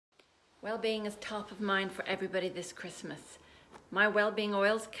Well-being is top of mind for everybody this Christmas. My well-being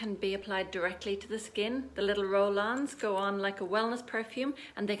oils can be applied directly to the skin. The little roll-ons go on like a wellness perfume,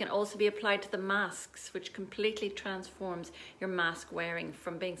 and they can also be applied to the masks, which completely transforms your mask wearing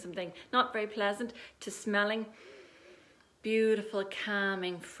from being something not very pleasant to smelling beautiful,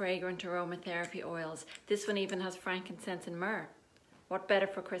 calming, fragrant aromatherapy oils. This one even has frankincense and myrrh. What better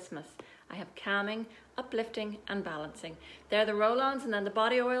for Christmas? I have calming, uplifting and balancing. They're the roll-ons, and then the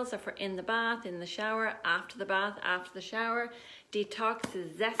body oils are for in the bath, in the shower, after the bath, after the shower. Detox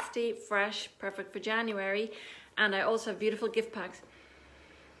is zesty, fresh, perfect for January. And I also have beautiful gift packs.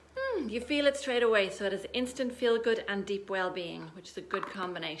 You feel it straight away, so it is instant feel-good and deep well-being, which is a good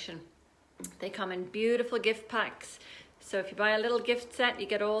combination. They come in beautiful gift packs. So if you buy a little gift set, you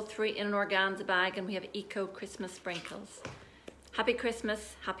get all three in an organza bag, and we have eco Christmas sprinkles. Happy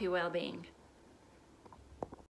Christmas, happy well-being.